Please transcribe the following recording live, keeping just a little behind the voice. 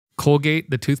Colgate,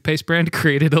 the toothpaste brand,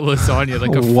 created a lasagna,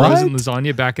 like a frozen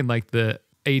lasagna back in like the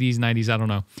 80s, 90s, I don't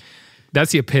know.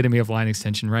 That's the epitome of line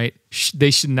extension, right? They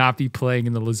should not be playing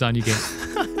in the lasagna game.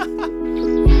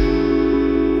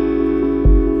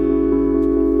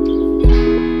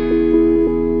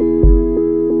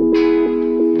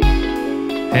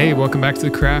 Hey, welcome back to The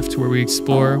Craft, where we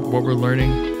explore what we're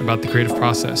learning about the creative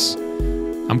process.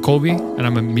 I'm Colby, and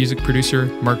I'm a music producer,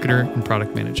 marketer, and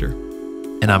product manager.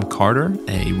 And I'm Carter,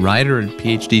 a writer and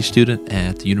PhD student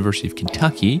at the University of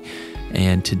Kentucky.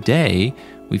 And today,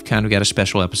 we've kind of got a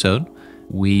special episode.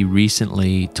 We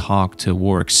recently talked to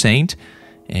Warwick Saint,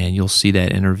 and you'll see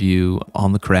that interview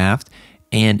on The Craft.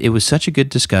 And it was such a good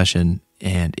discussion,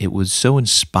 and it was so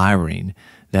inspiring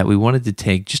that we wanted to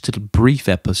take just a brief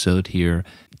episode here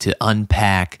to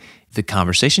unpack the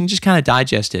conversation, just kind of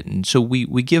digest it. And so we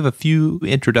give a few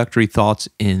introductory thoughts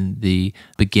in the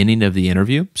beginning of the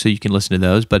interview, so you can listen to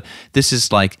those. But this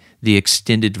is like the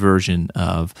extended version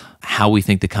of how we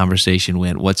think the conversation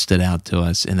went, what stood out to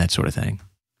us, and that sort of thing.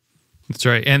 That's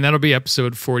right. And that'll be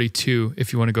episode 42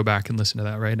 if you want to go back and listen to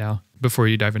that right now before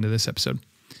you dive into this episode.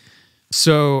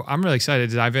 So I'm really excited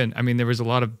to dive in. I mean, there was a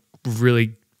lot of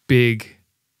really big...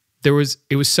 It was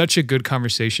such a good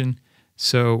conversation.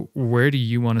 So where do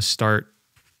you want to start?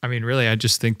 I mean, really, I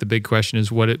just think the big question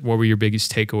is what were your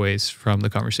biggest takeaways from the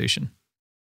conversation?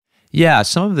 Yeah,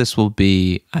 some of this will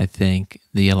be, I think,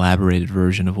 the elaborated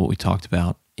version of what we talked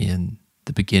about in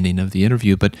the beginning of the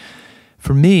interview. But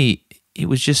for me, it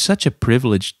was just such a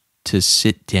privilege to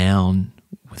sit down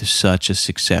with such a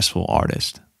successful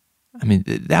artist. I mean,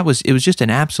 it was just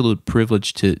an absolute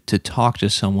privilege to talk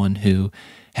to someone who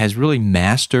has really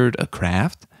mastered a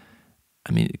craft.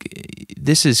 I mean,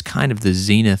 this is kind of the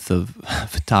zenith of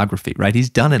photography, right? He's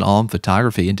done it all in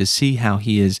photography, and to see how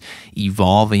he is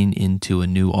evolving into a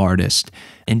new artist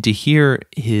and to hear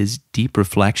his deep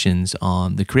reflections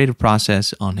on the creative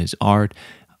process, on his art,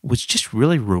 was just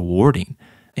really rewarding.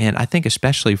 And I think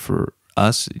especially for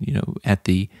us, at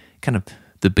the kind of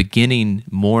the beginning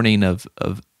morning of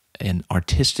an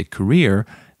artistic career,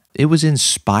 it was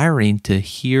inspiring to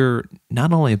hear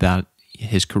not only about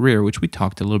his career, which we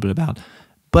talked a little bit about,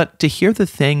 but to hear the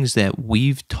things that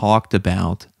we've talked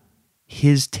about,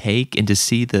 his take, and to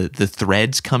see the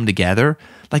threads come together.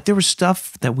 Like, there was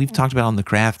stuff that we've talked about on The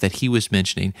Craft that he was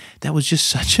mentioning that was just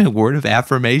such a word of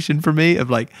affirmation for me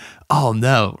of like, oh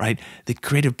no, right? The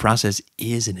creative process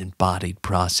is an embodied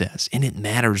process, and it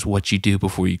matters what you do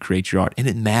before you create your art, and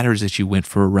it matters that you went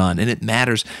for a run, and it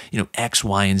matters, X,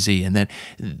 Y, and Z, and that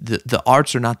the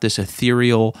arts are not this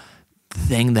ethereal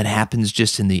thing that happens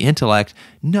just in the intellect.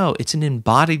 No, it's an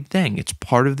embodied thing. It's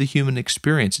part of the human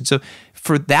experience. And so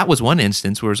that was one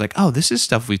instance where it's like, oh, this is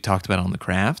stuff we've talked about on The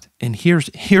Craft, and here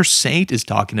Saint is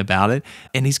talking about it,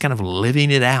 and he's kind of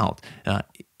living it out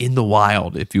in the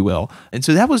wild, if you will. And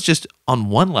so that was just, on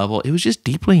one level, it was just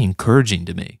deeply encouraging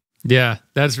to me. Yeah,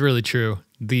 that's really true.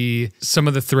 Some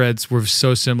of the threads were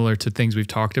so similar to things we've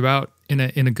talked about in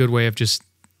a good way of just,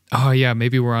 oh yeah,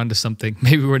 maybe we're onto something.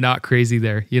 Maybe we're not crazy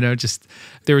there. Just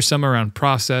there were some around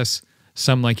process,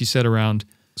 some, like you said, around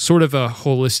sort of a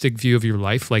holistic view of your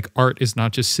life. Like, art is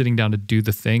not just sitting down to do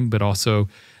the thing, but also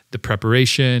the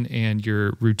preparation and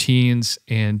your routines.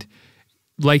 And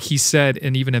like he said,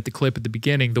 and even at the clip at the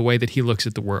beginning, the way that he looks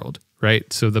at the world,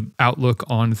 right? So the outlook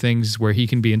on things where he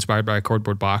can be inspired by a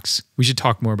cardboard box. We should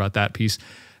talk more about that piece.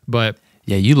 But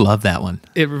yeah, you love that one.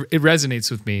 It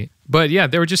resonates with me. But yeah,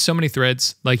 there were just so many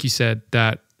threads, like you said,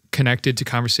 that connected to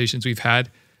conversations we've had.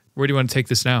 Where do you want to take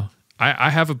this now?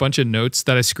 I have a bunch of notes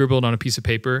that I scribbled on a piece of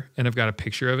paper, and I've got a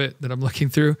picture of it that I'm looking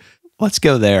through. Let's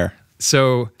go there.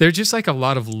 So they're just like a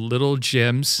lot of little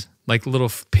gems, like little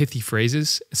pithy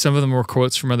phrases. Some of them were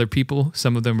quotes from other people.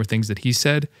 Some of them were things that he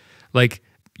said, like,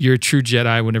 you're a true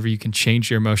Jedi whenever you can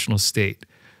change your emotional state.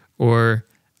 Or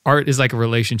art is like a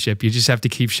relationship. You just have to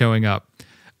keep showing up.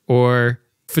 Or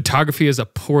photography is a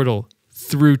portal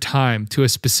through time to a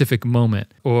specific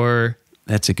moment. Or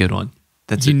that's a good one.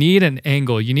 You need an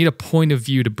angle. You need a point of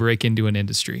view to break into an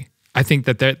industry. I think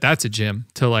that's a gem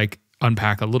to like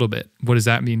unpack a little bit. What does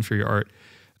that mean for your art?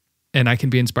 And I can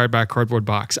be inspired by a cardboard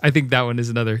box. I think that one is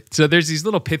another. So there's these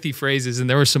little pithy phrases, and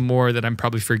there were some more that I'm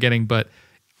probably forgetting, but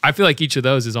I feel like each of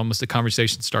those is almost a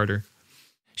conversation starter.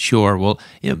 Sure. Well,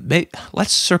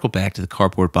 let's circle back to the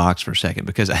cardboard box for a second,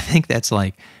 because I think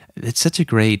it's such a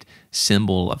great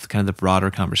symbol of kind of the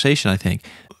broader conversation. I think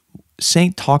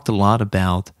Saint talked a lot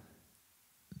about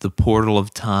the portal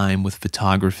of time with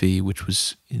photography, which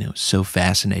was, so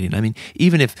fascinating. I mean,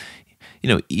 even if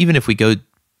we go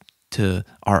to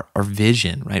our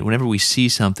vision, right? Whenever we see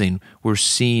something, we're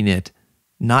seeing it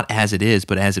not as it is,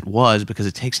 but as it was, because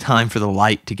it takes time for the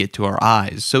light to get to our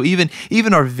eyes. So even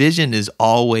our vision is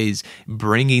always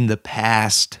bringing the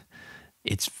past.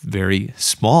 It's very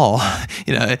small,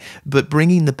 but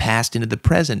bringing the past into the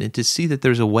present, and to see that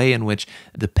there's a way in which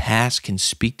the past can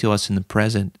speak to us in the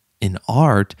present in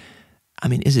art,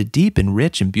 is a deep and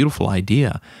rich and beautiful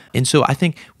idea. And so I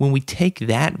think when we take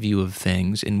that view of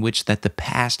things, in which that the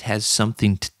past has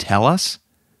something to tell us,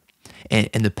 and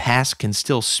the past can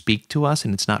still speak to us,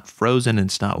 and it's not frozen and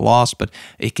it's not lost, but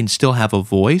it can still have a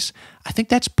voice, I think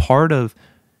that's part of,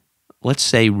 let's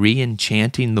say,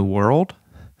 re-enchanting the world.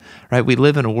 Right? We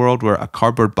live in a world where a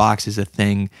cardboard box is a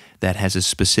thing that has a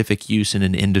specific use in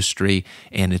an industry,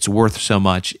 and it's worth so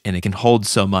much, and it can hold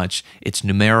so much. It's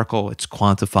numerical, it's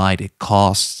quantified, it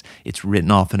costs, it's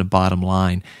written off in a bottom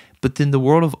line. But then the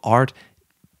world of art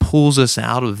pulls us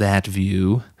out of that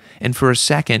view, and for a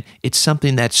second, it's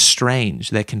something that's strange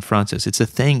that confronts us. It's a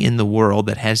thing in the world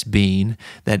that has been,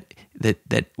 that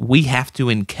we have to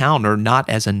encounter, not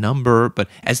as a number, but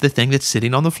as the thing that's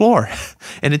sitting on the floor.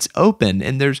 And it's open,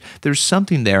 and there's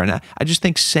something there. And I just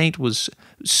think Saint was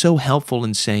so helpful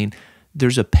in saying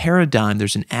there's a paradigm,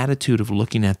 there's an attitude of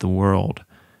looking at the world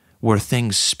where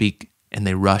things speak and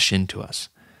they rush into us,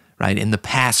 right? And the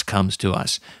past comes to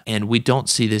us, and we don't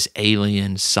see this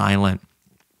alien, silent.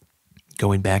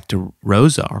 Going back to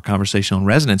Rosa, our conversation on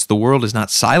resonance, the world is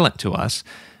not silent to us.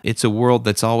 It's a world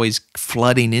that's always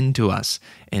flooding into us,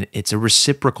 and it's a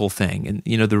reciprocal thing.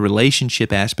 And, the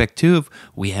relationship aspect, too, of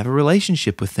we have a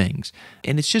relationship with things.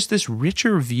 And it's just this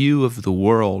richer view of the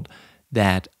world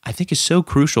that I think is so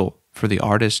crucial for the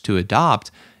artist to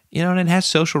adopt, and it has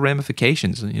social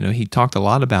ramifications. He talked a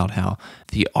lot about how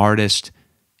the artist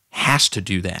has to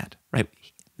do that, right?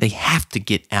 They have to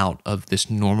get out of this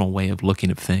normal way of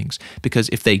looking at things, because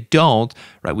if they don't,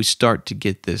 right, we start to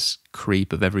get this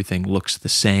creep of everything looks the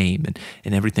same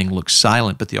and everything looks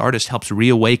silent, but the artist helps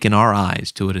reawaken our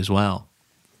eyes to it as well.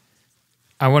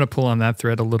 I want to pull on that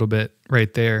thread a little bit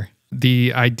right there.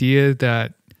 The idea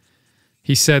that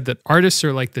he said that artists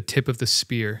are like the tip of the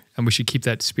spear, and we should keep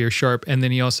that spear sharp. And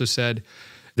then he also said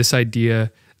this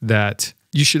idea that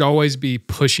you should always be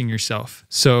pushing yourself.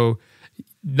 So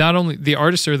not only the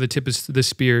artists are the tip of the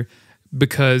spear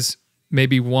because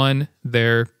maybe one,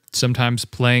 they're sometimes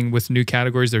playing with new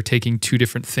categories. They're taking two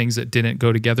different things that didn't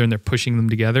go together and they're pushing them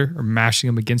together or mashing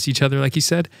them against each other, like he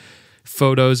said,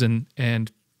 photos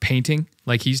and painting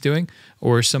like he's doing,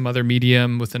 or some other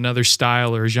medium with another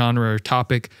style or genre or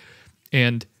topic.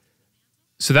 And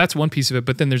so that's one piece of it.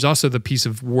 But then there's also the piece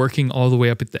of working all the way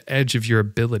up at the edge of your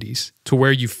abilities to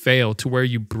where you fail, to where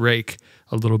you break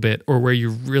a little bit, or where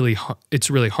it's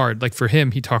really hard. Like for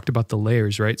him, he talked about the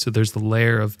layers, right? So there's the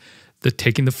layer of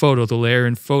taking the photo, the layer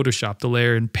in Photoshop, the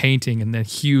layer in painting, and then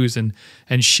hues and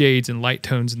shades and light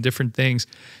tones and different things.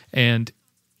 And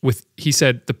he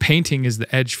said, the painting is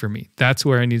the edge for me. That's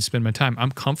where I need to spend my time.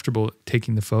 I'm comfortable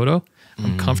taking the photo.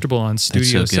 I'm comfortable on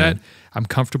studio set. I'm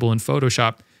comfortable in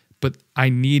Photoshop, but I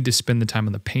need to spend the time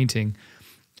on the painting.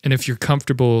 And if you're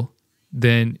comfortable,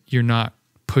 then you're not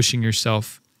pushing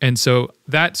yourself. And so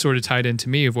that sort of tied into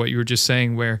me of what you were just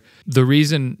saying, where the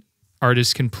reason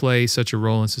artists can play such a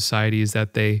role in society is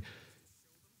that they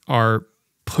are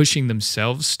pushing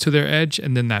themselves to their edge,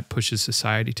 and then that pushes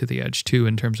society to the edge too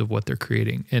in terms of what they're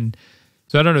creating. And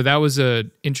so I don't know, that was an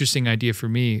interesting idea for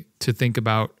me to think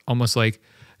about, almost like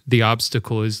the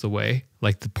obstacle is the way,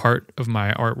 like the part of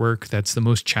my artwork that's the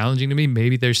most challenging to me.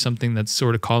 Maybe there's something that's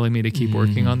sort of calling me to keep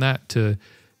working on that, to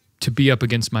be up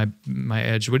against my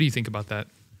edge. What do you think about that?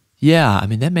 Yeah, I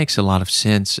mean, that makes a lot of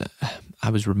sense. I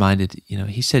was reminded,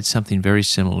 he said something very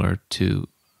similar to,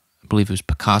 I believe it was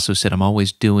Picasso said, I'm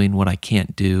always doing what I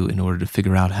can't do in order to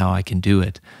figure out how I can do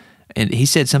it. And he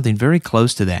said something very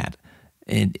close to that.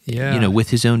 And, with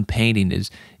his own painting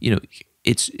is,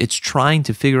 it's trying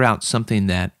to figure out something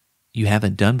that you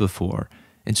haven't done before.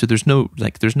 And so there's no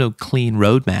clean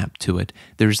roadmap to it.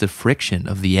 There's the friction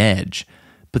of the edge.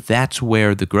 But that's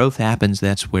where the growth happens.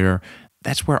 That's where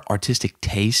artistic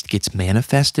taste gets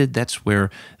manifested. That's where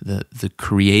the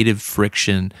creative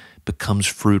friction becomes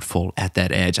fruitful at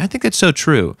that edge. I think that's so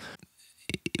true.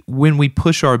 When we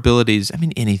push our abilities, I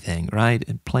mean, anything, right?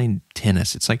 And playing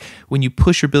tennis, it's like when you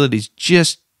push your abilities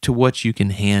just to what you can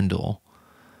handle,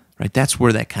 right? That's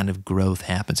where that kind of growth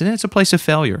happens. And it's a place of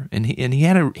failure. And he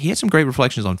had some great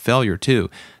reflections on failure too,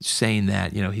 saying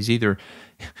that, he's either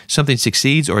something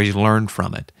succeeds or he's learned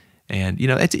from it. And,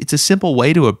 it's a simple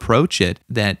way to approach it,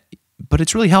 but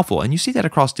it's really helpful. And you see that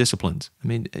across disciplines. I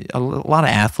mean, a lot of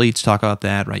athletes talk about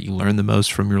that, right? You learn the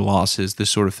most from your losses,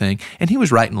 this sort of thing. And he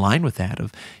was right in line with that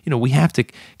of, we have to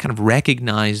kind of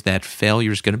recognize that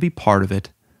failure is going to be part of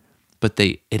it, but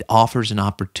it offers an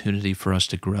opportunity for us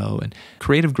to grow. And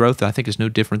creative growth, I think, is no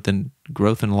different than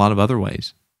growth in a lot of other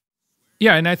ways.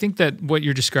 Yeah, and I think that what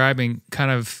you're describing,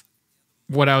 kind of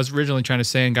what I was originally trying to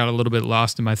say and got a little bit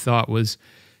lost in my thought, was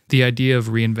the idea of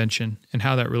reinvention and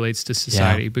how that relates to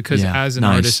society. Because as an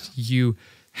artist, you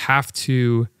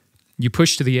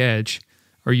push to the edge,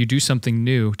 or you do something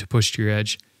new to push to your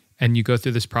edge, and you go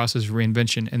through this process of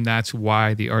reinvention, and that's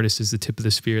why the artist is the tip of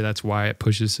the spear. That's why it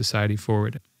pushes society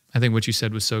forward. I think what you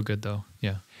said was so good, though.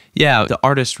 Yeah. Yeah, the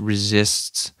artist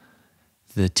resists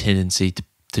the tendency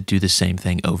to do the same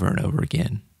thing over and over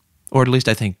again. Or at least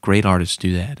I think great artists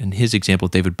do that. And his example,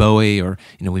 David Bowie, or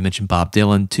we mentioned Bob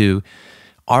Dylan too,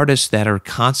 artists that are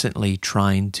constantly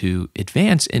trying to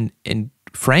advance. And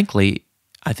frankly,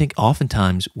 I think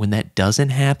oftentimes when that doesn't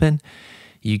happen,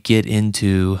 you get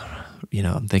into,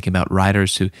 I'm thinking about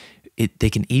writers who they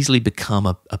can easily become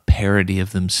a parody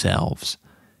of themselves.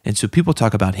 And so people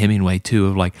talk about Hemingway too,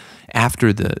 of like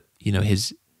after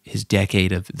his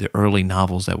decade of the early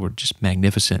novels that were just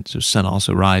magnificent, so Sun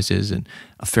Also Rises and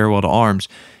A Farewell to Arms,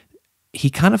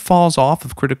 he kind of falls off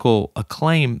of critical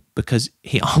acclaim because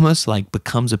he almost like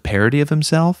becomes a parody of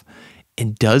himself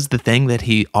and does the thing that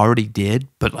he already did,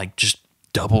 but like just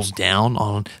doubles down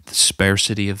on the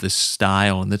sparsity of the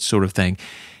style and that sort of thing.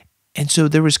 And so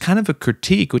there was kind of a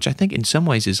critique, which I think in some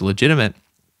ways is legitimate.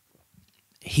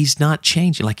 He's not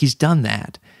changing, like he's done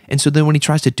that. And so then when he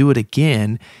tries to do it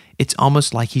again, it's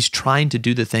almost like he's trying to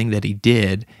do the thing that he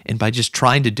did, and by just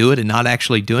trying to do it and not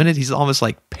actually doing it, he's almost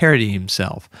like parodying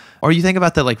himself. Or you think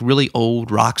about that like really old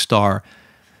rock star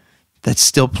that's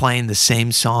still playing the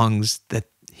same songs that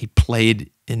he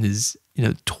played in his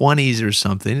 20s or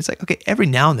something. It's like, okay, every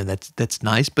now and then that's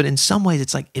nice, but in some ways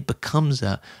it's like it becomes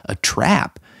a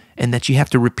trap, and that you have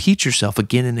to repeat yourself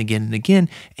again and again and again,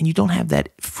 and you don't have that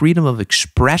freedom of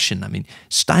expression. I mean,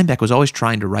 Steinbeck was always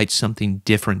trying to write something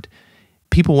different.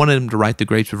 People wanted him to write The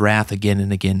Grapes of Wrath again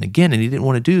and again and again, and he didn't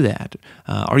want to do that.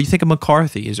 Or you think of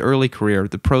McCarthy, his early career,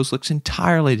 the prose looks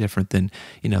entirely different than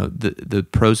the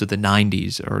prose of the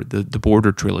 90s or the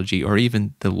Border trilogy, or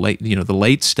even the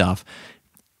late stuff.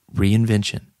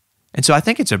 Reinvention. And so I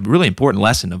think it's a really important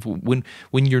lesson of when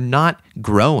you're not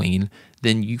growing,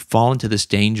 then you fall into this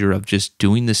danger of just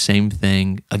doing the same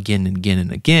thing again and again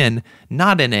and again,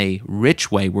 not in a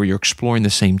rich way where you're exploring the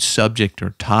same subject or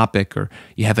topic, or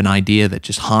you have an idea that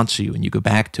just haunts you and you go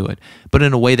back to it, but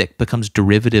in a way that becomes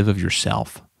derivative of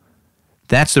yourself.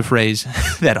 That's the phrase,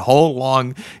 that whole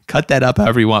long, cut that up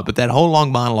however you want, but that whole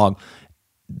long monologue,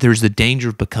 there's the danger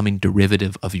of becoming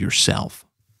derivative of yourself.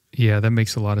 Yeah, that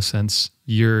makes a lot of sense.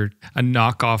 You're a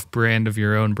knockoff brand of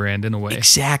your own brand in a way.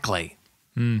 Exactly.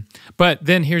 But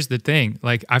then here's the thing.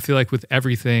 Like, I feel like with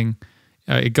everything,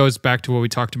 it goes back to what we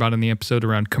talked about in the episode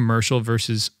around commercial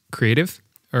versus creative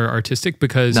or artistic,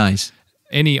 because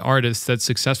any artist that's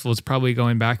successful is probably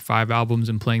going back 5 albums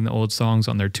and playing the old songs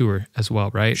on their tour as well,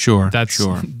 right? Sure. That's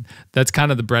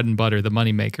kind of the bread and butter, the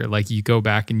moneymaker. Like, you go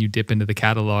back and you dip into the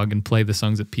catalog and play the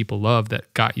songs that people love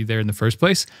that got you there in the first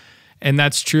place. And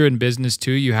that's true in business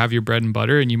too. You have your bread and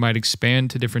butter and you might expand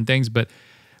to different things, but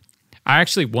I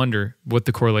actually wonder what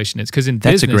the correlation is, because in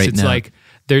business, it's like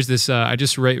there's this, I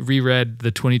just reread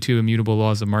the 22 Immutable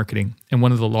Laws of Marketing, and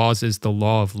one of the laws is the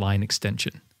law of line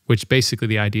extension, which basically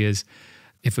the idea is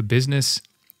if a business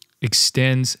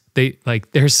extends,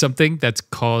 there's something that's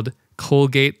called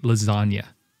Colgate lasagna.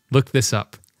 Look this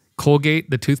up.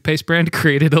 Colgate, the toothpaste brand,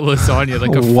 created a lasagna,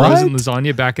 like a frozen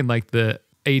lasagna back in like the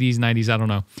 80s, 90s, I don't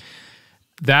know.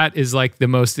 That is like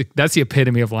that's the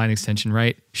epitome of line extension,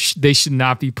 right? They should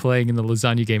not be playing in the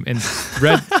lasagna game. And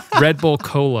Red Bull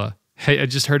Cola, hey, I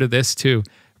just heard of this too.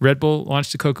 Red Bull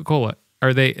launched a Coca-Cola,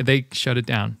 or they shut it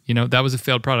down. That was a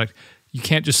failed product. You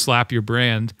can't just slap your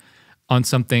brand on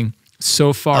something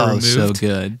so far removed so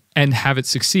good and have it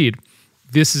succeed.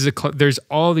 There's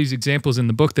all these examples in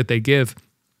the book that they give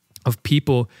of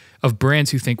people, of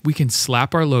brands who think we can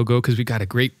slap our logo because we got a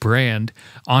great brand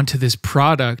onto this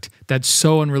product that's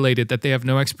so unrelated, that they have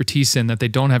no expertise in, that they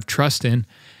don't have trust in,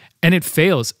 and it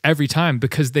fails every time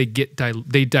because they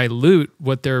dilute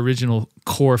what their original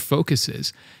core focus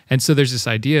is. And so there's this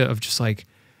idea of just like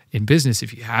in business,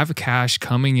 if you have a cash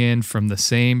coming in from the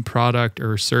same product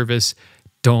or service,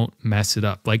 don't mess it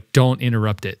up. Like, don't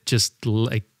interrupt it. Just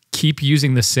like keep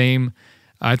using the same.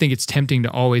 I think it's tempting to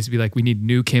always be like, we need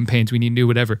new campaigns, we need new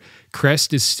whatever.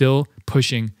 Crest is still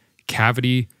pushing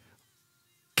cavity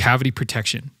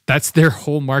protection. That's their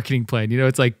whole marketing plan.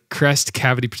 It's like Crest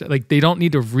cavity protection. Like, they don't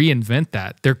need to reinvent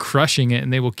that. They're crushing it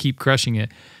and they will keep crushing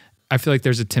it. I feel like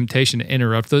there's a temptation to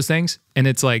interrupt those things. And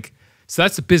it's like, so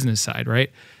that's the business side,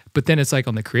 right? But then it's like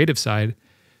on the creative side,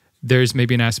 there's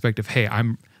maybe an aspect of, hey,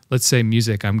 I'm let's say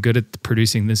music, I'm good at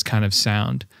producing this kind of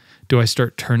sound. Do I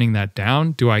start turning that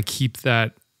down? Do I keep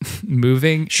that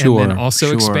moving and then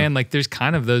also expand? Like there's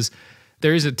kind of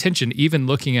there is a tension. Even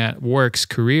looking at Warwick's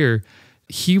career,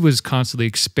 he was constantly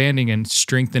expanding and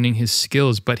strengthening his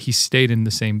skills, but he stayed in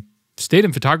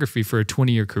photography for a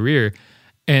 20-year career.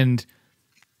 And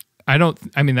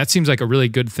that seems like a really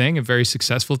good thing, a very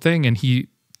successful thing. And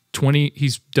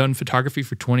he's done photography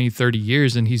for 20, 30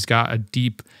 years, and he's got a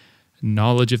deep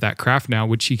knowledge of that craft now,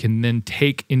 which he can then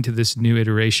take into this new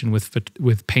iteration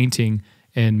with painting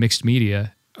and mixed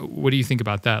media. What do you think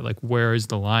about that? Like, where is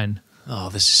the line? Oh,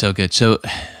 this is so good. So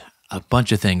a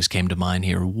bunch of things came to mind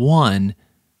here. One,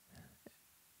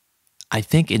 I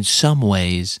think in some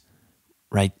ways,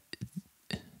 right,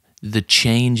 the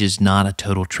change is not a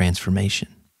total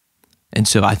transformation. And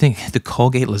so I think the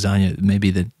Colgate lasagna may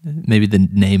be the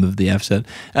name of the episode.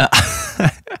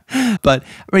 But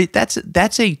right,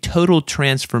 that's a total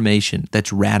transformation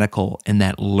that's radical and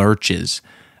that lurches.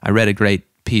 I read a great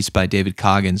piece by David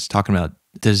Coggins talking about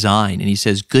design, and he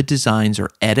says good designs are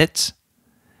edits.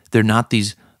 They're not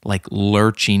these like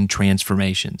lurching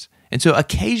transformations. And so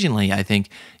occasionally I think,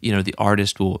 the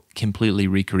artist will completely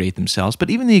recreate themselves. But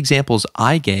even the examples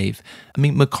I gave,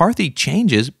 McCarthy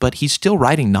changes, but he's still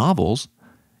writing novels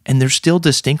and they're still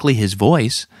distinctly his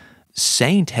voice.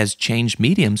 Saint has changed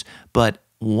mediums, but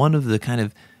one of the kind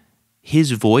of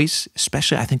his voice,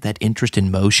 especially I think that interest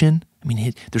in motion.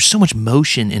 There's so much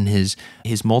motion in his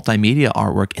multimedia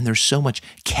artwork, and there's so much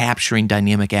capturing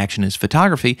dynamic action in his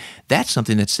photography. That's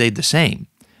something that stayed the same.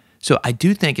 So I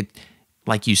do think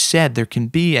like you said, there can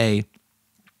be a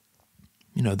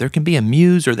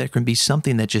muse, or there can be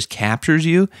something that just captures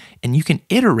you, and you can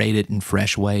iterate it in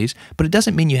fresh ways, but it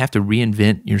doesn't mean you have to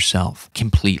reinvent yourself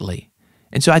completely.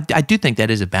 And so I do think that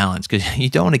is a balance, because you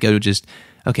don't want to go to just,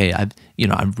 okay, I've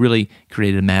really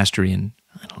created a mastery in,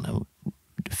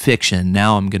 fiction.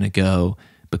 Now I'm going to go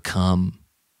become,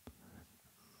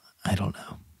 I'm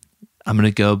going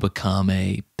to go become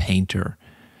a painter.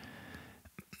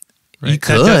 Right.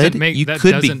 You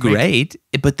could be great,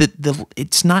 but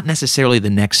it's not necessarily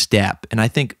the next step. And I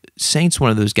think Saint's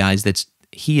one of those guys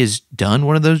he has done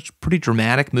one of those pretty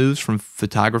dramatic moves from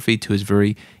photography to his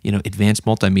very, advanced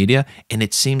multimedia, and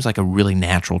it seems like a really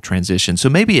natural transition. So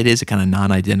maybe it is a kind of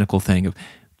non-identical thing of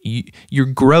your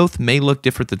growth may look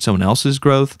different than someone else's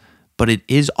growth, but it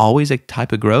is always a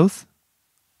type of growth.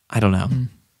 I don't know.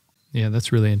 Yeah,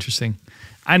 that's really interesting.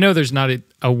 I know there's not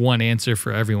a one answer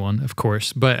for everyone, of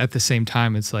course, but at the same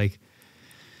time, it's like,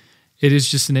 it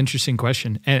is just an interesting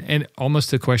question, and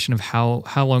almost a question of how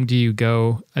long do you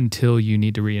go until you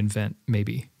need to reinvent,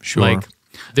 maybe. Sure. Like,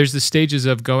 there's the stages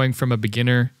of going from a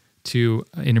beginner to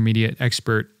intermediate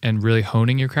expert and really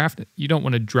honing your craft. You don't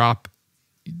want to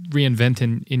reinvent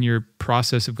in your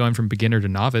process of going from beginner to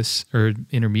novice or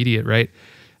intermediate, right?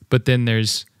 But then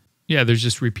there's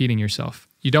just repeating yourself.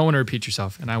 You don't want to repeat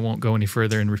yourself, and I won't go any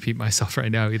further and repeat myself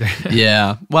right now either.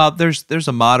 Yeah. Well, there's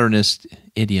a modernist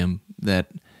idiom that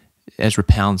Ezra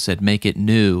Pound said, make it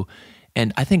new.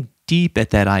 And I think deep at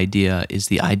that idea is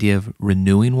the idea of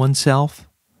renewing oneself.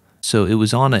 So it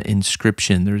was on an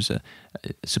inscription. There's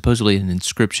supposedly an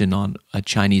inscription on a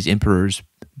Chinese emperor's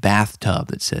bathtub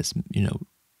that says,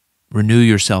 renew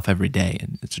yourself every day.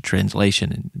 And it's a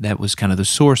translation. And that was kind of the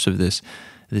source of this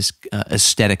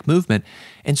aesthetic movement.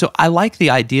 And so I like the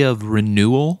idea of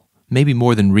renewal, maybe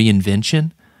more than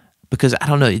reinvention, because I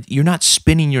don't know, you're not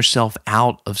spinning yourself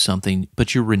out of something,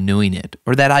 but you're renewing it.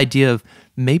 Or that idea of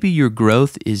maybe your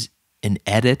growth is an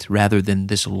edit rather than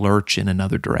this lurch in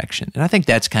another direction. And I think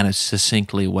that's kind of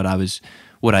succinctly what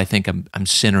I think I'm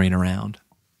centering around.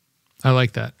 I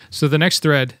like that. So the next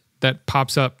thread that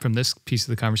pops up from this piece of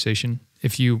the conversation,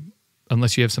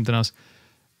 unless you have something else,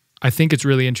 I think it's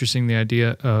really interesting, the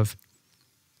idea of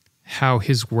how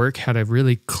his work had a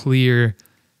really clear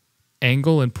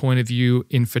angle and point of view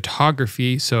in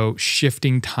photography, so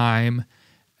shifting time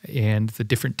and the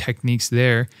different techniques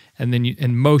there, and then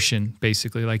and motion,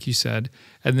 basically, like you said,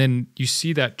 and then you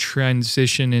see that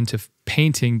transition into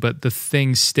painting, but the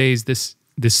thing stays, this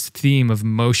theme of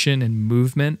motion and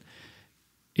movement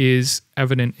is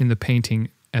evident in the painting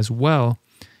as well.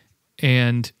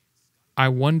 And I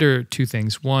wonder two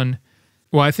things. One,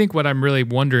 I think what I'm really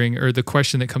wondering, or the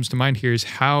question that comes to mind here, is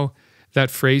how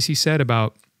that phrase he said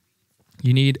about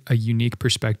you need a unique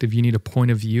perspective, you need a point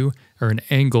of view or an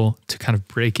angle to kind of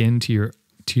break into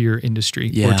your industry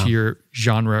or to your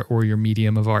genre or your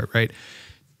medium of art, right?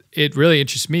 It really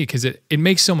interests me because it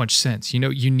makes so much sense.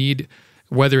 You need,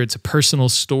 whether it's a personal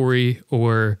story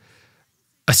or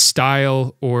a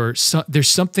style or there's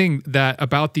something that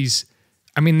about these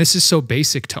I mean, this is so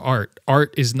basic to art.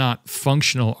 Art is not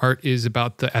functional. Art is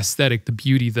about the aesthetic, the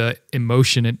beauty, the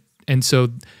emotion. And so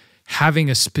having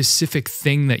a specific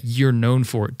thing that you're known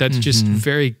for, that's just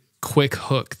very quick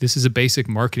hook. This is a basic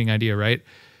marketing idea, right?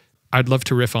 I'd love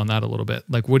to riff on that a little bit.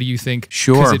 Like, what do you think?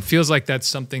 Sure. Because it feels like that's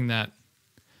something that,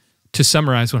 to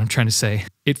summarize what I'm trying to say,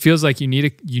 it feels like you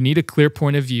need a clear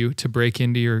point of view to break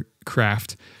into your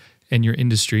craft and your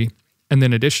industry. And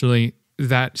then additionally,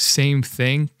 that same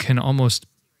thing can almost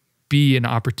be an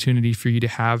opportunity for you to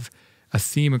have a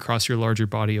theme across your larger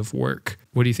body of work.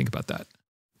 What do you think about that?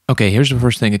 Okay, here's the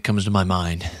first thing that comes to my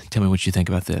mind. Tell me what you think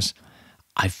about this.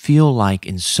 I feel like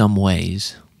in some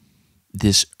ways,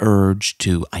 this urge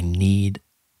to, I need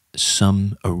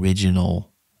some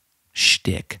original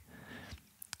shtick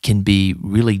can be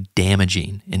really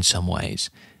damaging in some ways.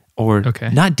 Or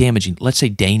not damaging, let's say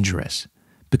dangerous.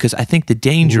 Because I think the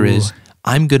danger is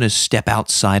I'm going to step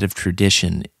outside of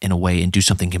tradition in a way and do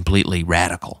something completely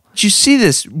radical. You see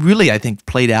this really, I think,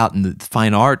 played out in the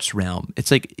fine arts realm. It's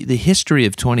like the history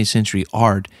of 20th century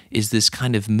art is this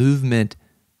kind of movement.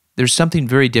 There's something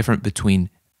very different between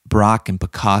Braque and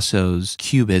Picasso's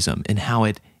Cubism and how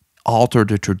it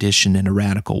altered a tradition in a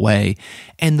radical way,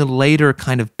 and the later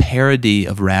kind of parody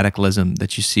of radicalism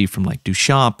that you see from like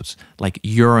Duchamp's, like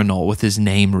Urinal with his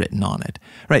name written on it,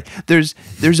 right? There's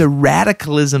a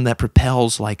radicalism that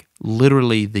propels like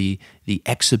literally the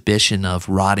exhibition of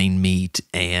rotting meat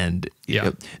and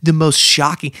the most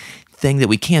shocking thing that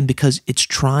we can, because it's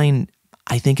trying,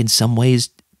 I think, in some ways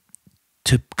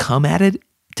to come at it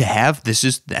to have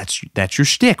that's your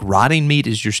shtick. Rotting meat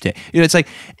is your shtick. It's like,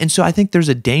 and so I think there's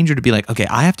a danger to be like, okay,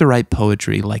 I have to write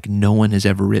poetry like no one has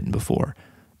ever written before,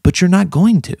 but you're not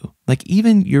going to. Like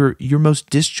even your most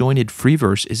disjointed free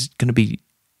verse is going to be,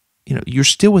 you're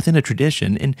still within a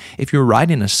tradition. And if you're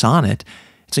writing a sonnet,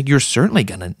 it's like you're certainly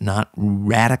going to not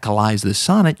radicalize the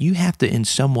sonnet. You have to, in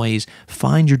some ways,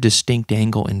 find your distinct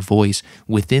angle and voice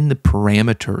within the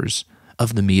parameters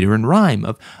of the meter and rhyme,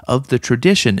 of the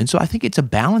tradition. And so I think it's a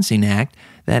balancing act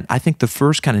that I think the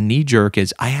first kind of knee-jerk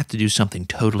is I have to do something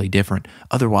totally different.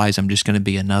 Otherwise, I'm just going to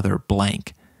be another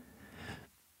blank.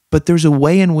 But there's a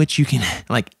way in which you can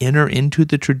like enter into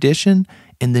the tradition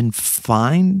and then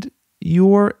find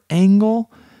your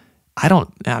angle.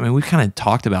 We kind of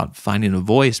talked about finding a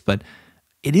voice, but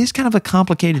it is kind of a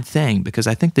complicated thing, because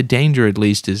I think the danger at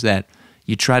least is that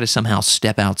you try to somehow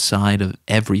step outside of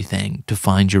everything to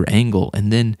find your angle.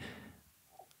 And then,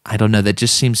 I don't know, that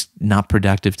just seems not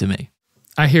productive to me.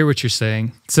 I hear what you're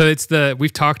saying. So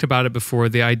we've talked about it before.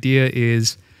 The idea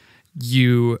is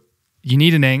you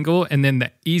need an angle, and then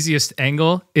the easiest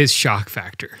angle is shock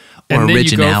factor. Or and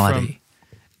originality.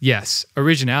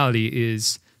 Originality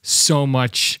is so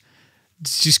much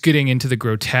just getting into the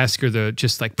grotesque or the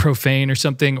just like profane or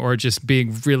something, or just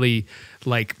being really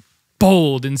like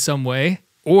bold in some way,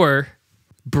 or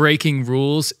breaking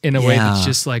rules in a way that's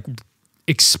just like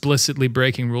explicitly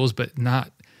breaking rules, but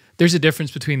not. There's a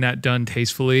difference between that done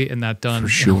tastefully and that done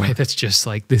in a way that's just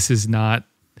like, this is not.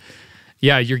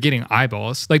 Yeah, you're getting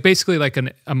eyeballs, like basically like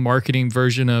a marketing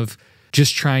version of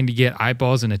just trying to get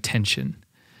eyeballs and attention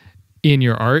in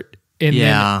your art. And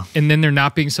then there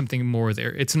not being something more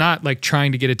there. It's not like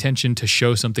trying to get attention to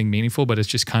show something meaningful, but it's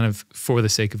just kind of for the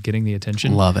sake of getting the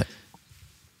attention. Love it.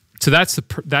 So that's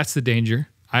the danger.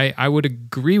 I would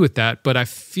agree with that, but I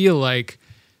feel like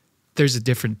there's a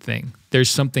different thing. There's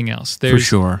something else. For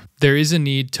sure. There is a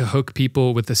need to hook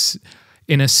people with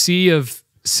in a sea of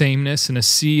sameness, in a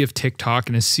sea of TikTok,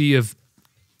 in a sea of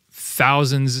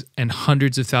thousands and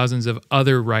hundreds of thousands of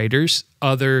other writers,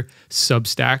 other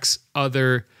Substacks,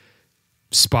 other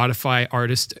Spotify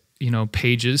artist,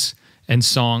 pages and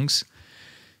songs.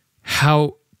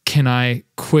 How can I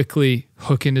quickly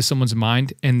hook into someone's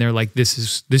mind and they're like, this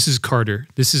is Carter,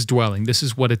 this is Dwelling, this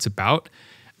is what it's about?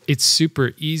 It's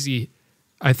super easy.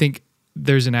 I think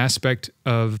there's an aspect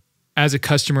of, as a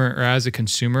customer or as a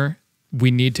consumer,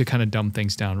 we need to kind of dumb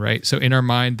things down, right? So in our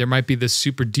mind, there might be this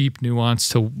super deep nuance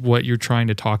to what you're trying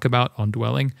to talk about on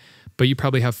Dwelling, but you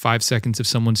probably have 5 seconds of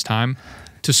someone's time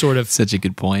to sort of such a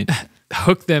good point,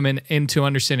 hook them into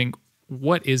understanding,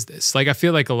 what is this? Like, I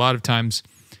feel like a lot of times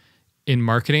in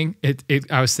marketing,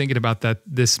 I was thinking about that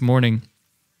this morning.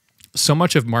 So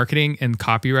much of marketing and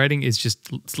copywriting is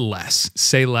just less.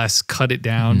 Say less, cut it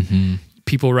down. Mm-hmm.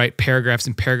 People write paragraphs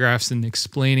and paragraphs and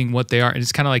explaining what they are. And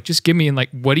it's kind of like, just give me like,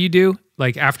 what do you do?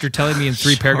 Like after telling me in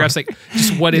 3 paragraphs, like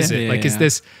just what is it? Like, is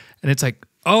this? And it's like,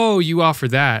 oh, you offer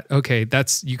that. Okay,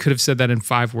 you could have said that in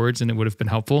 5 words and it would have been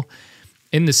helpful.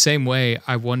 In the same way,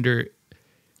 I wonder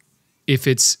if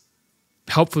it's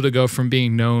helpful to go from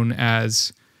being known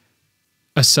as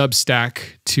a Substack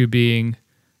to being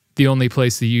the only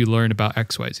place that you learn about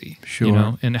XYZ, Sure. you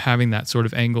know, and having that sort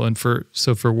of angle. And for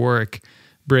Warwick,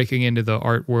 breaking into the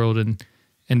art world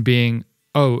and being,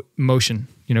 motion,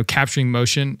 you know, capturing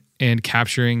motion and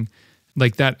capturing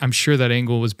like that. I'm sure that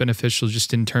angle was beneficial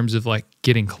just in terms of like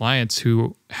getting clients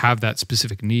who have that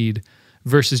specific need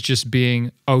versus just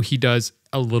being, he does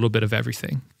a little bit of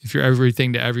everything. If you're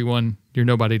everything to everyone, you're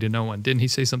nobody to no one. Didn't he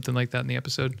say something like that in the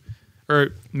episode?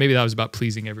 Or maybe that was about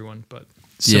pleasing everyone, but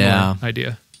similar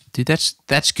idea. Dude,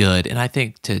 that's good. And I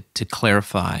think to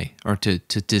clarify or to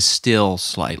distill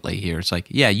slightly here, it's like,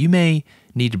 you may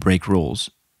need to break rules.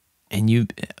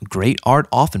 And great art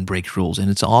often breaks rules, and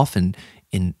it's often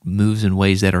in moves in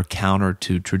ways that are counter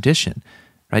to tradition,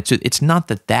 right? So it's not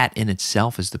that in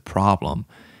itself is the problem.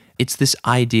 It's this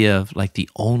idea of like the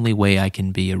only way I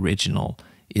can be original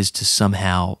is to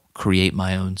somehow create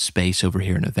my own space over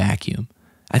here in a vacuum.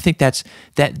 I think that's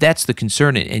the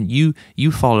concern, and you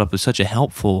followed up with such a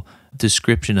helpful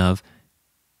description of,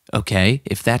 okay,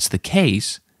 if that's the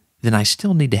case, then I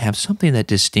still need to have something that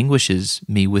distinguishes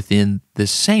me within the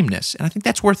sameness. And I think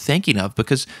that's worth thinking of,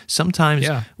 because sometimes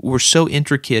we're so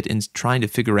intricate in trying to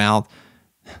figure out,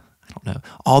 I don't know,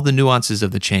 all the nuances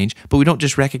of the change, but we don't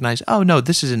just recognize,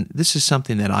 this is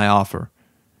something that I offer.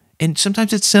 And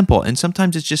sometimes it's simple, and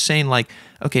sometimes it's just saying like,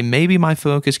 okay, maybe my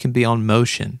focus can be on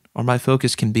motion, or my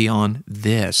focus can be on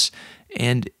this.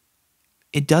 And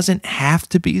it doesn't have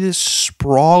to be this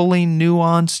sprawling,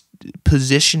 nuanced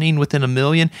positioning within a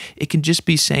million. It can just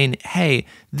be saying, hey,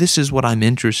 this is what I'm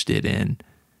interested in.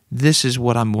 This is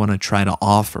what I'm going to try to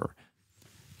offer.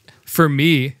 For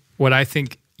me, what I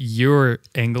think your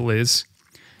angle is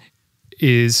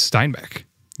Steinbeck.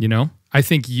 You know, I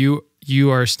think you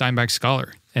are a Steinbeck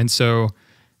scholar. And so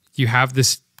you have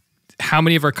this, how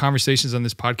many of our conversations on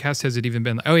this podcast has it even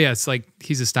been like, it's like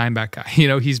he's a Steinbeck guy. You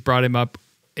know, he's brought him up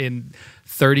in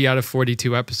 30 out of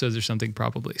 42 episodes or something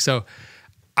probably. So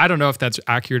I don't know if that's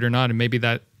accurate or not, and maybe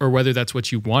that, or whether that's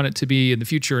what you want it to be in the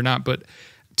future or not. But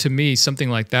to me, something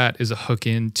like that is a hook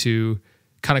into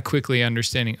kind of quickly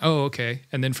understanding, okay.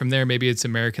 And then from there, maybe it's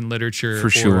American literature for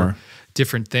sure,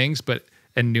 different things,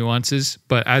 and nuances.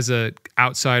 But as a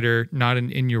outsider, not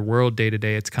in your world day to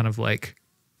day, it's kind of like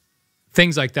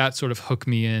things like that sort of hook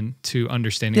me in to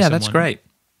understanding someone. That's great.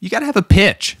 You got to have a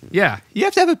pitch. Yeah. You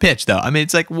have to have a pitch, though. I mean,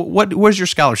 it's like, where's your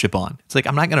scholarship on? It's like,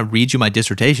 I'm not going to read you my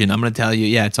dissertation. I'm going to tell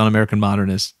you, it's on American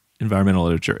modernist environmental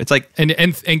literature. It's like...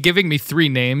 And giving me 3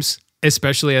 names,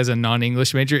 especially as a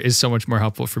non-English major, is so much more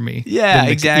helpful for me. Yeah,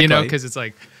 exactly. You know, because it's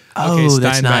like, okay, Steinbeck.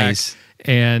 That's nice.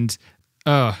 And,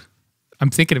 I'm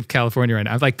thinking of California right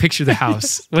now. I like picture the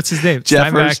house. What's his name?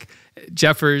 Jeffers. Steinbeck,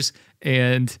 Jeffers,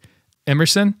 and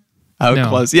Emerson? No.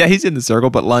 Close. Yeah, he's in the circle,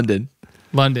 but London.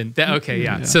 Okay,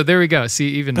 yeah. So there we go. See,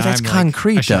 even but that's I'm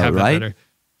concrete, like, though, right?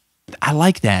 I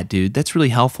like that, dude. That's really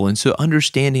helpful. And so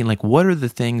understanding, like, what are the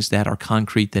things that are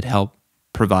concrete that help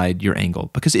provide your angle?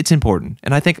 Because it's important.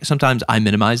 And I think sometimes I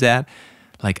minimize that.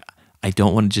 Like, I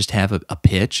don't want to just have a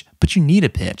pitch, but you need a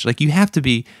pitch. Like, you have to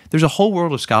be, there's a whole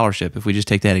world of scholarship, if we just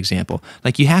take that example.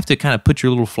 Like, you have to kind of put your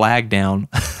little flag down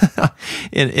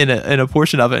in a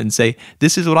portion of it and say,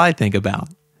 this is what I think about.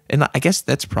 And I guess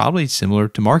that's probably similar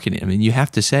to marketing. I mean, you have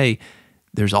to say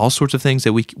there's all sorts of things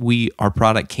that our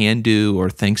product can do or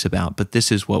thinks about, but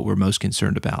this is what we're most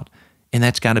concerned about. And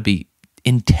that's got to be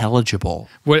intelligible.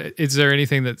 What is there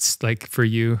anything that's like for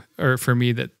you or for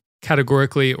me that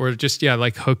categorically or just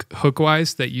like hook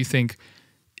wise that you think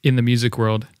in the music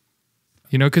world?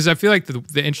 You know, because I feel like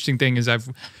the interesting thing is I've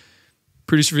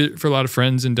produced for a lot of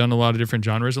friends and done a lot of different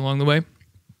genres along the way.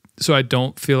 So I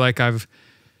don't feel like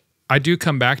I do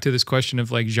come back to this question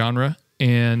of like genre,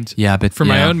 and for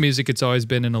my own music, it's always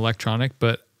been in electronic,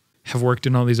 but have worked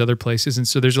in all these other places. And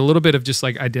so there's a little bit of just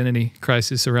like identity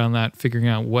crisis around that, figuring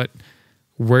out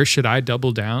where should I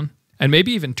double down and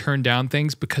maybe even turn down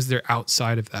things because they're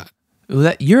outside of that.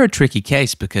 Well, you're a tricky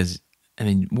case because, I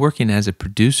mean, working as a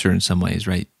producer in some ways,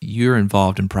 right? You're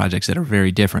involved in projects that are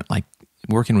very different. Like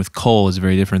working with Cole is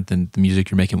very different than the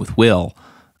music you're making with Will.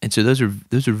 And so those are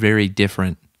very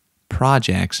different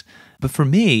projects. But for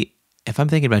me, if I'm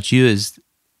thinking about you as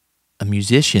a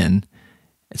musician,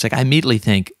 it's like I immediately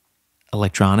think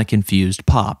electronic infused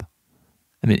pop.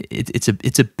 I mean, it's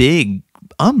a big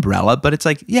umbrella, but it's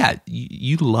like,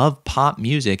 you love pop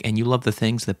music and you love the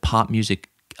things that pop music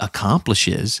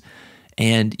accomplishes,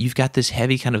 and you've got this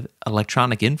heavy kind of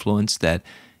electronic influence that,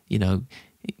 you know,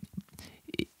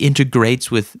 integrates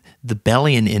with the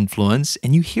Bellian influence,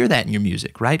 and you hear that in your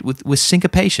music, right? With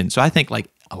syncopation. So I think like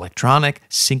electronic,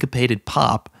 syncopated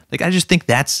pop, like I just think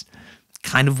that's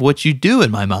kind of what you do in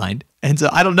my mind. And so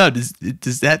I don't know,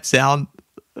 does that sound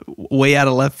way out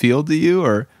of left field to you,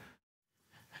 or?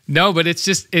 No, but it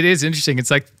is interesting.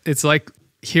 It's like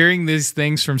hearing these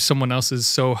things from someone else is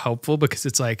so helpful, because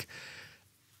it's like,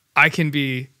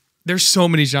 there's so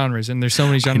many genres, and there's so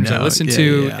many genres I listen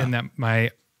to, and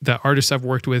that the artists I've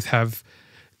worked with have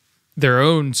their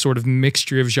own sort of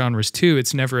mixture of genres too.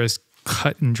 It's never as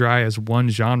cut and dry as one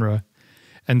genre.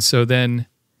 And so then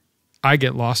I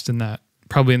get lost in that,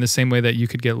 probably in the same way that you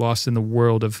could get lost in the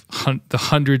world of the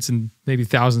hundreds and maybe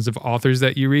thousands of authors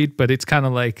that you read. But it's kind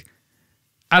of like,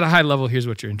 at a high level, here's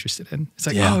what you're interested in. It's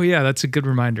like, oh yeah, that's a good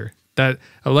reminder. That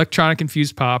electronic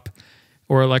infused pop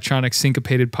or electronic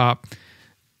syncopated pop,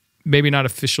 maybe not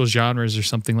official genres or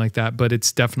something like that, but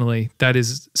it's definitely, that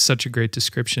is such a great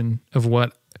description of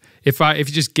what, if you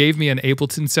just gave me an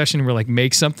Ableton session and we're like,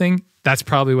 make something, that's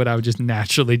probably what I would just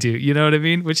naturally do. You know what I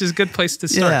mean? Which is a good place to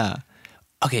start. Yeah.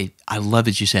 Okay. I love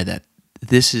that you said that.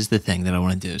 This is the thing that I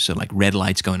want to do. So like red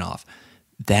lights going off.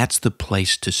 That's the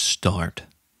place to start.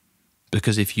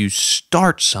 Because if you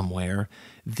start somewhere,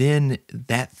 then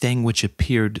that thing which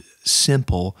appeared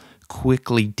simple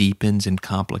quickly deepens and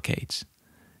complicates.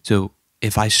 So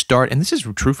if I start, and this is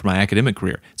true for my academic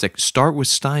career, it's like start with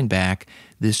Steinbeck,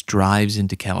 this drives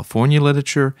into California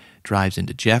literature, drives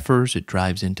into Jeffers, it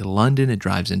drives into London, it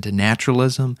drives into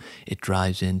naturalism, it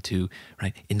drives into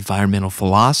environmental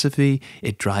philosophy,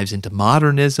 it drives into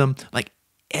modernism, like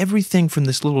everything from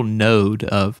this little node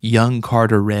of young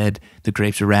Carter read The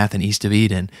Grapes of Wrath and East of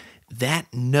Eden, that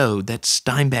node, that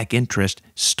Steinbeck interest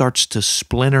starts to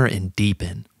splinter and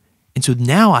deepen. And so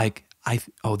now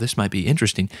this might be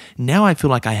interesting. Now I feel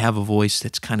like I have a voice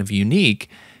that's kind of unique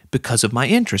because of my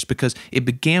interest, because it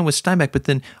began with Steinbeck, but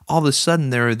then all of a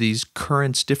sudden there are these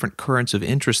different currents of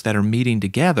interest that are meeting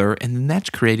together, and then that's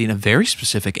creating a very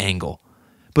specific angle.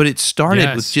 But it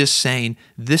started with just saying,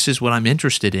 this is what I'm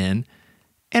interested in.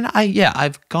 And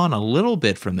I've gone a little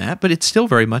bit from that, but it's still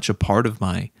very much a part of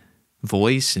my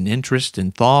voice and interest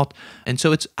and thought. And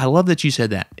so I love that you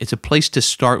said that. It's a place to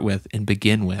start with and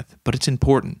begin with, but it's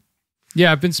important.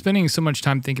 Yeah, I've been spending so much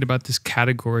time thinking about this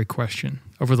category question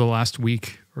over the last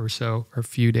week or so, or a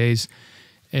few days.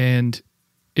 And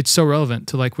it's so relevant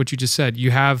to like what you just said.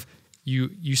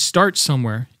 You start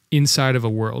somewhere inside of a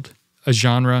world, a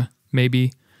genre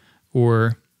maybe,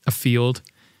 or a field.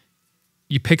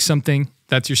 You pick something,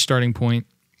 that's your starting point.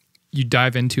 You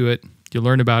dive into it, you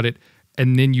learn about it,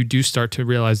 and then you do start to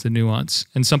realize the nuance.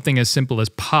 And something as simple as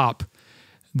pop,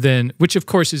 then, which of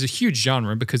course is a huge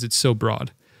genre because it's so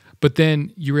broad. But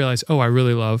then you realize, oh, I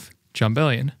really love John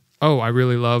Bellion. Oh, I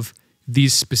really love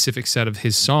these specific set of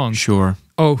his songs. Sure.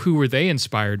 Oh, who were they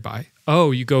inspired by?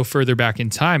 Oh, you go further back in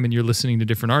time and you're listening to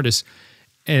different artists.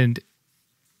 And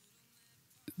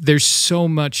there's so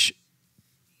much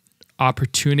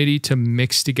opportunity to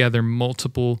mix together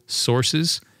multiple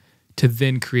sources to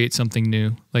then create something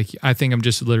new. Like, I think I'm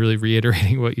just literally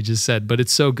reiterating what you just said, but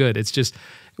it's so good. It's just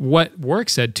what Warwick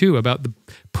said too about the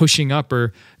pushing up,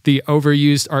 or the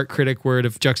overused art critic word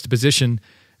of juxtaposition,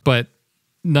 but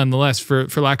nonetheless, for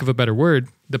lack of a better word,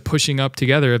 the pushing up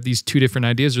together of these two different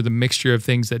ideas, or the mixture of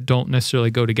things that don't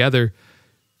necessarily go together,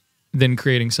 then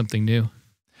creating something new.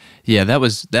 Yeah, that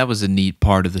was a neat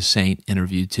part of the Saint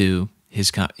interview too. His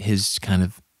kind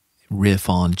of riff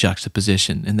on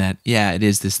juxtaposition, and that, yeah, it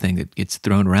is this thing that gets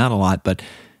thrown around a lot, but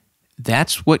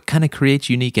that's what kind of creates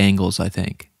unique angles, I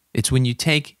think. It's when you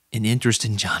take an interest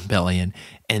in John Bellion,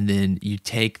 and then you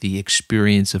take the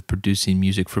experience of producing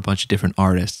music for a bunch of different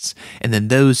artists, and then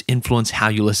those influence how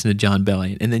you listen to John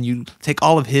Bellion, and then you take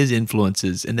all of his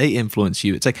influences and they influence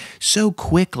you. It's like so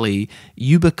quickly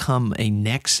you become a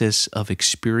nexus of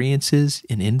experiences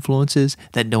and influences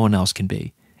that no one else can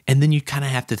be. And then you kind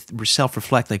of have to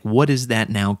self-reflect, like, what is that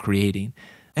now creating?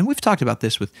 And we've talked about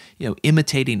this with,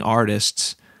 imitating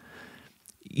artists.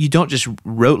 You don't just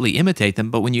rotely imitate them,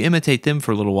 but when you imitate them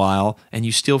for a little while and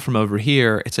you steal from over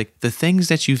here, it's like the things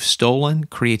that you've stolen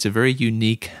creates a very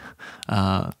unique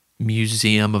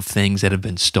museum of things that have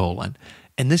been stolen.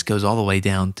 And this goes all the way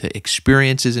down to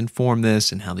experiences inform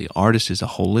this, and how the artist is a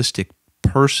holistic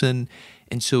person.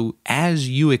 And so as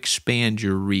you expand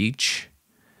your reach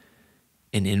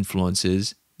and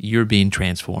influences, you're being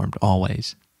transformed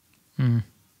always.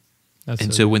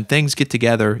 So when things get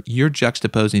together, you're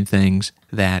juxtaposing things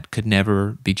that could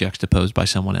never be juxtaposed by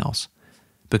someone else,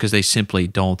 because they simply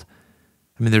don't.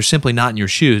 I mean, they're simply not in your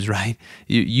shoes, right?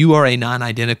 You are a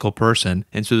non-identical person,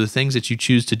 and so the things that you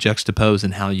choose to juxtapose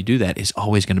and how you do that is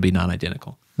always going to be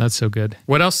non-identical. That's so good.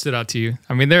 What else stood out to you?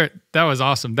 I mean, that was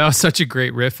awesome. That was such a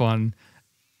great riff on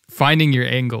finding your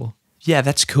angle. Yeah,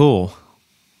 that's cool.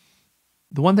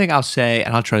 The one thing I'll say,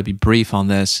 and I'll try to be brief on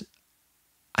this,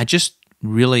 I just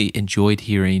really enjoyed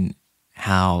hearing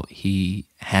how he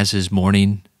has his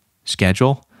morning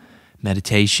schedule.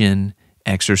 meditation,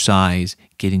 exercise,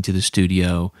 getting to the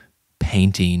studio,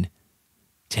 painting,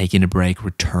 taking a break,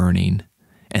 returning,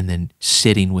 and then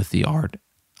sitting with the art.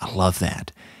 I love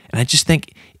that. And I just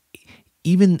think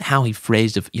even how he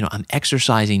phrased it, I'm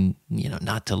exercising,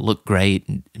 not to look great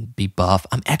and be buff.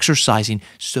 I'm exercising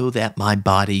so that my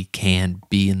body can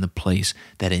be in the place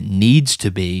that it needs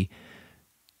to be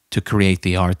to create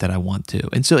the art that I want to.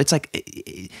 And so it's like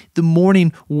the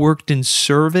morning worked in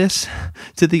service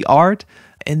to the art.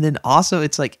 And then also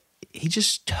it's like he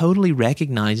just totally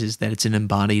recognizes that it's an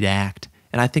embodied act.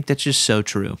 And I think that's just so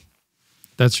true.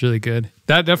 That's really good.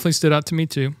 That definitely stood out to me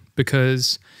too,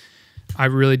 because I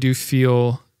really do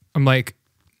feel, I'm like,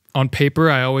 on paper,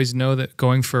 I always know that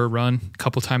going for a run a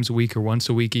couple times a week or once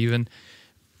a week even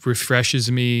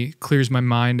refreshes me, clears my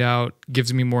mind out,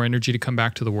 gives me more energy to come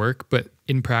back to the work. But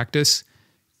in practice,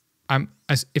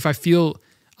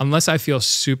 unless I feel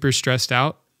super stressed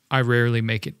out, I rarely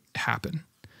make it happen.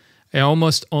 I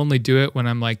almost only do it when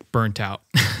I'm like burnt out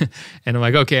and I'm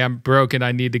like, okay, I'm broken.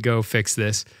 I need to go fix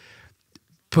this.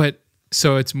 But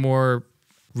so it's more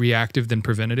reactive than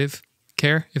preventative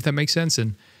care, if that makes sense.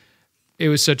 And it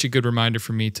was such a good reminder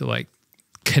for me to like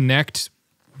connect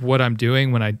what I'm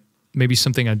doing when maybe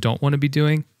something I don't want to be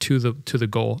doing to the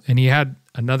goal. And he had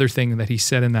another thing that he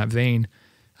said in that vein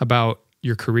about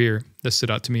your career that stood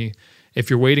out to me. If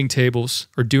you're waiting tables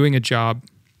or doing a job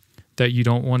that you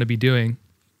don't want to be doing,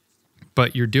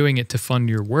 but you're doing it to fund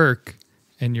your work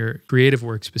and your creative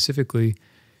work specifically,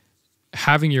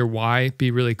 having your why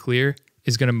be really clear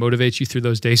is going to motivate you through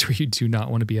those days where you do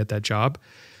not want to be at that job.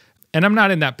 And I'm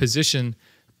not in that position,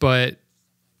 but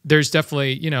there's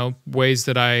definitely, ways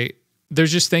that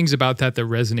there's just things about that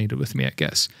resonated with me, I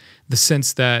guess. The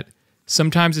sense that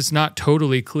sometimes it's not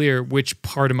totally clear which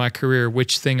part of my career,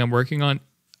 which thing I'm working on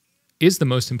is the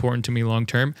most important to me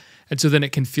long-term. And so then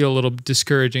it can feel a little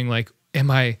discouraging. Like,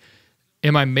 am I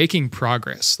making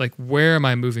progress? Like, where am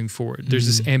I moving forward? There's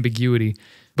this ambiguity,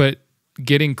 but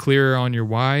getting clearer on your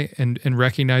why and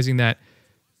recognizing that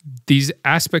these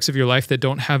aspects of your life that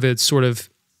don't have a sort of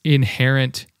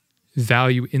inherent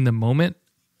value in the moment,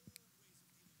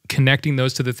 connecting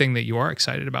those to the thing that you are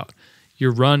excited about.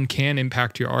 Your run can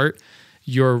impact your art.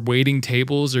 Your waiting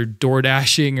tables or door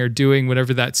dashing or doing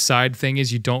whatever that side thing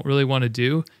is you don't really want to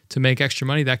do to make extra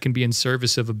money, that can be in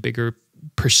service of a bigger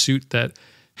pursuit. That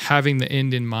having the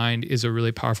end in mind is a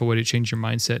really powerful way to change your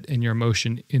mindset and your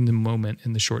emotion in the moment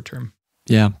in the short term.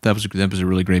 Yeah, that was a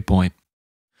really great point.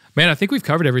 Man, I think we've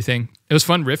covered everything. It was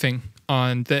fun riffing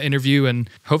on the interview, and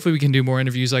hopefully we can do more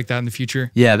interviews like that in the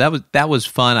future. Yeah, that was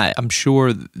fun. I'm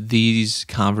sure these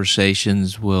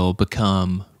conversations will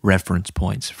become reference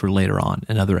points for later on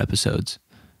in other episodes,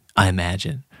 I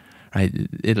imagine. Right?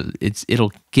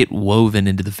 It'll get woven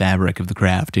into the fabric of the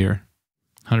craft here.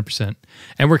 100%.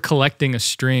 And we're collecting a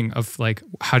string of like,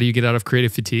 how do you get out of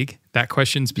creative fatigue? That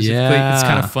question specifically. Yeah. It's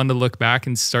kind of fun to look back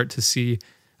and start to see,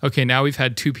 okay, now we've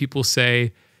had two people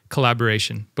say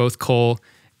collaboration. Both Cole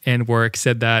and Warwick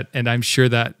said that. And I'm sure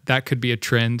that could be a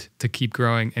trend to keep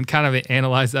growing and kind of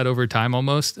analyze that over time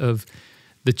almost, of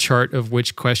the chart of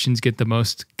which questions get the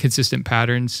most consistent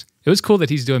patterns. It was cool that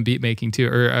he's doing beat making too,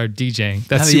 or DJing.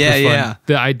 That's super fun. Yeah.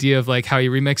 The idea of like how he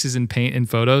remixes in Paint and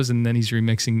photos, and then he's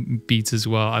remixing beats as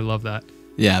well. I love that.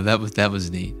 Yeah, that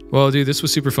was neat. Well, dude, this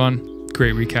was super fun.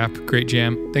 Great recap, great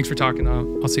jam. Thanks for talking.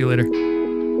 I'll see you later.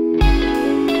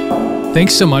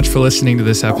 Thanks so much for listening to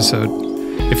this episode.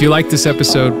 If you like this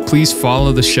episode, please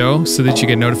follow the show so that you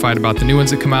get notified about the new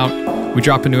ones that come out. We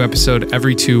drop a new episode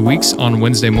every 2 weeks on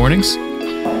Wednesday mornings.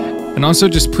 And also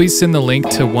just please send the link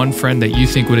to one friend that you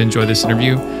think would enjoy this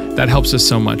interview. That helps us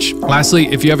so much. Lastly,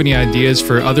 if you have any ideas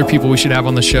for other people we should have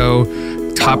on the show,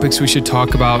 topics we should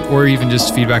talk about, or even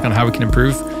just feedback on how we can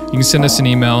improve, you can send us an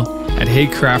email at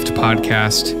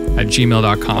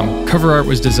heycraftpodcast@gmail.com. Cover art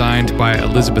was designed by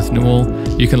Elizabeth Newell.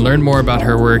 You can learn more about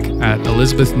her work at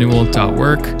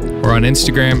elizabethnewell.work or on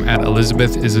Instagram at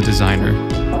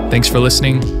ElizabethIsAdesigner. Thanks for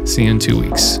listening. See you in 2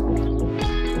 weeks.